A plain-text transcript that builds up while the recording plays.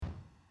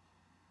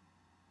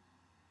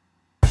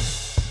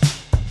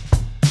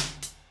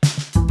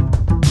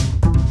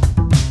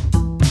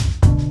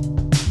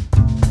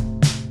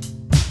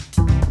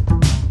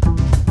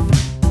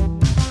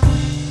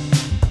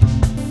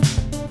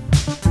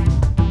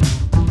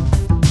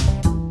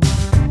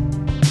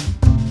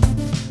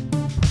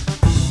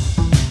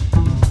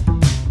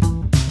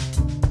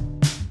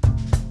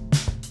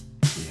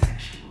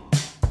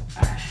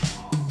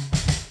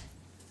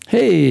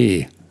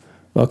Hey,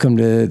 welcome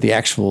to the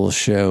Actual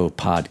Show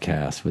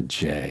podcast with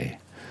Jay.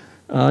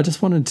 I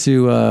just wanted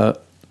to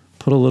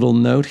put a little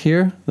note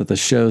here that the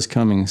show's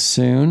coming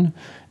soon,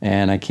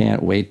 and I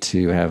can't wait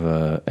to have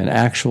an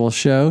actual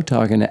show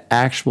talking to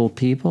actual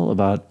people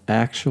about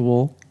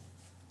actual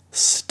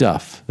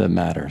stuff that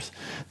matters,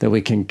 that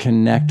we can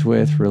connect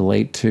with,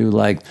 relate to.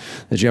 Like,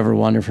 did you ever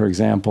wonder, for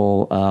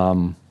example,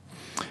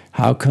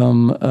 how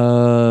come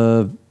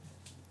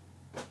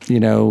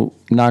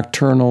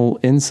nocturnal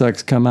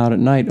insects come out at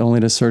night only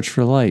to search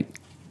for light?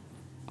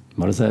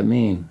 What does that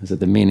mean? Is it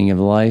the meaning of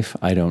life?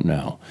 I don't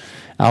know.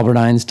 Albert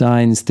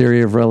Einstein's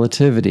theory of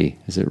relativity.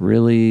 Is it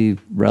really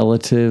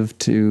relative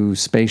to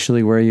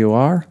spatially where you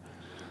are?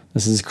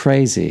 This is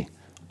crazy.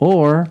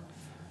 Or,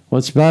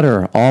 what's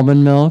better,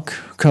 almond milk,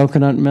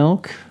 coconut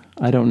milk?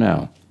 I don't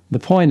know. The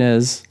point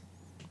is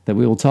that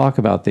we will talk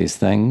about these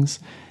things,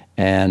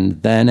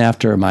 and then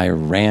after my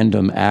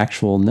random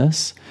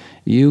actualness,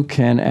 you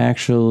can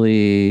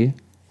actually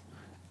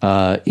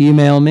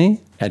email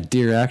me at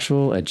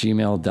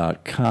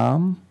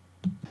dearactual@gmail.com.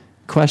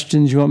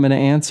 Questions you want me to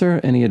answer,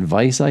 any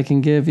advice I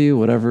can give you,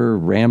 whatever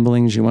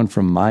ramblings you want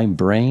from my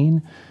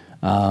brain,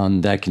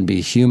 that can be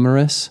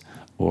humorous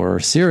or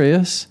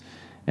serious,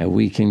 and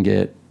we can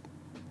get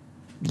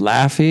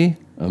laughy,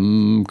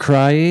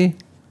 cryy,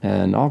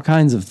 and all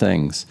kinds of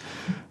things.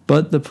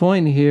 But the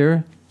point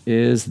here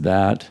is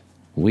that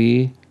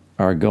we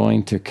are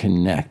going to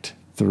connect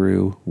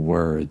through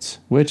words,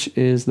 which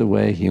is the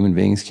way human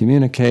beings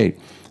communicate.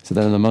 So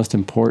that's the most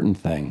important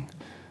thing.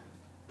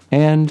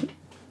 And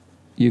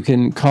you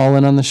can call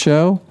in on the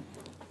show.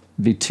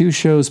 It'll be 2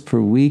 shows per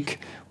week.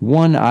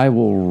 One, I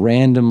will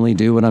randomly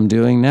do what I'm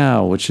doing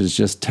now, which is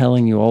just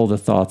telling you all the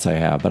thoughts I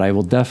have. But I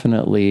will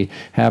definitely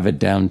have it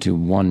down to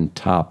one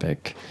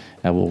topic.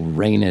 I will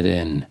rein it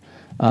in.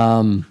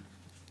 And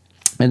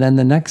then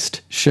the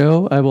next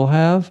show I will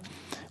have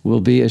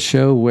will be a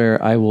show where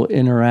I will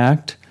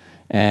interact.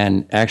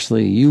 And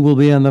actually, you will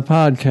be on the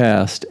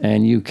podcast,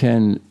 and you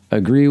can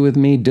agree with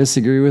me,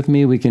 disagree with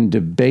me. We can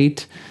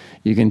debate.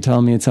 You can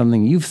tell me it's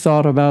something you've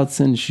thought about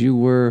since you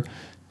were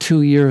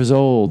 2 years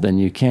old, and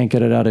you can't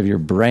get it out of your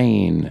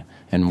brain.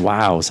 And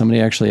wow,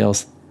 somebody actually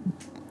else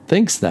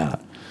thinks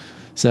that.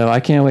 So I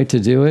can't wait to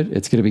do it.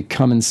 It's going to be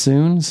coming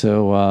soon.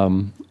 So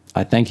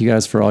I thank you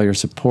guys for all your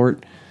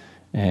support.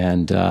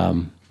 And,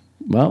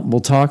 we'll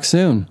talk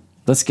soon.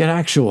 Let's get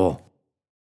actual.